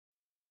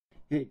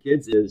Hey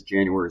kids, it is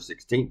January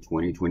 16th,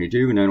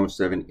 2022,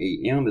 9:07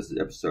 a.m. This is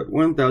episode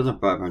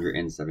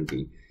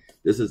 1517.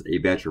 This is a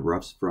batch of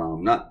roughs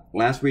from not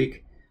last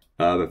week,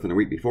 but from the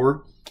week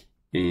before.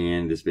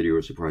 And this video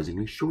is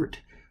surprisingly short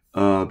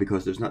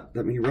because there's not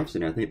that many roughs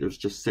in it. I think there's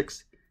just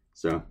 6.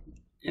 So,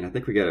 and I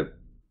think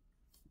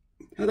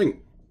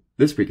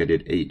this week I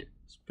did 8.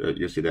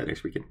 You'll see that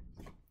next weekend.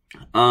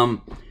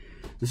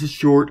 This is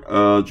short.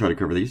 I'll try to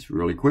cover these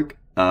really quick.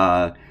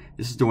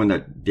 This is the one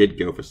that did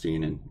go for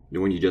CNN. The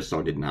one you just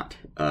saw did not.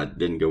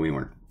 Didn't go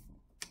anywhere.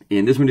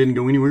 And this one didn't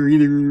go anywhere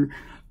either.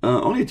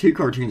 Only 2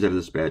 cartoons out of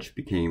this batch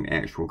became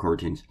actual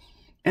cartoons.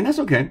 And that's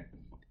okay.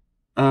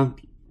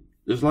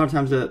 There's a lot of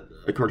times that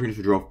a cartoonist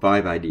would draw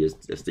 5 ideas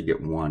just to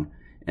get 1.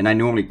 And I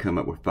normally come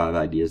up with 5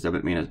 ideas. I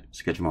mean, I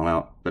sketch them all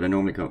out. But I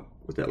normally come up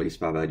with at least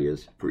 5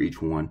 ideas for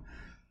each one.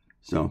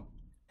 So,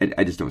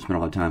 I just don't spend a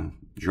lot of time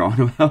drawing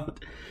them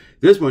out.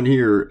 This one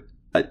here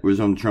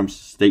was on Trump's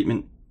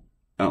statement.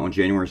 On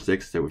January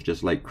 6th, it was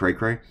just like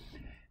cray-cray.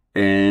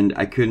 And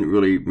I couldn't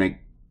really make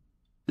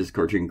this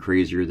cartoon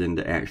crazier than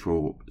the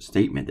actual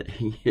statement that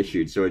he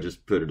issued, so I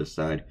just put it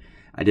aside.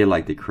 I did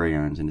like the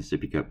crayons and the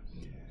sippy cup.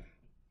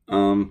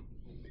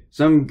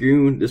 Some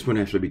goon, this one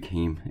actually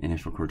became an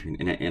actual cartoon,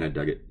 and I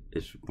dug it.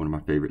 It's one of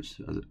my favorites.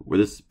 Well,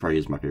 this probably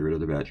is my favorite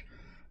of the batch.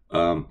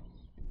 And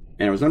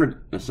I was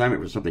under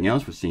assignment for something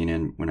else for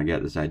CNN when I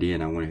got this idea,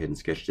 and I went ahead and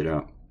sketched it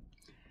out.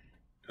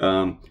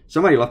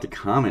 Somebody left a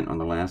comment on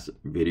the last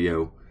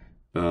video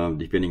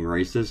defending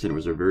racists, and it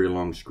was a very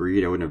long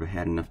screed. I wouldn't have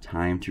had enough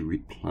time to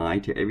reply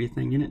to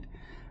everything in it.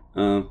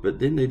 But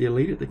then they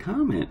deleted the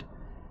comment.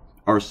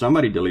 Or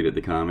somebody deleted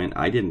the comment.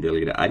 I didn't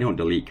delete it. I don't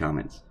delete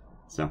comments.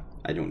 So,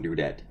 I don't do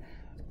that.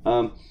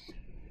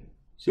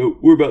 So,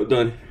 we're about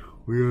done.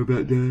 We are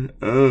about done.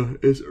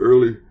 It's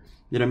early.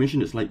 Did I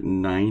mention it's like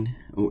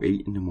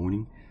 9:08 in the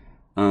morning?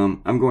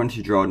 I'm going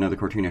to draw another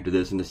cartoon after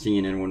this, and the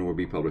CNN one will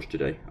be published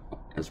today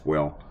as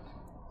well.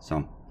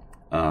 So,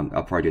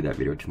 I'll probably do that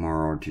video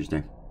tomorrow or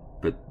Tuesday.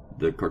 But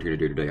the cartoon I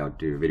do today, I'll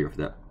do a video for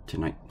that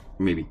tonight.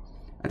 Maybe.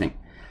 I think.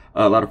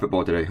 A lot of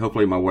football today.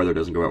 Hopefully my weather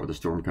doesn't go out with a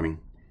storm coming.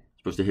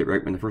 It's supposed to hit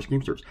right when the first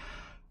game starts.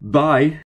 Bye!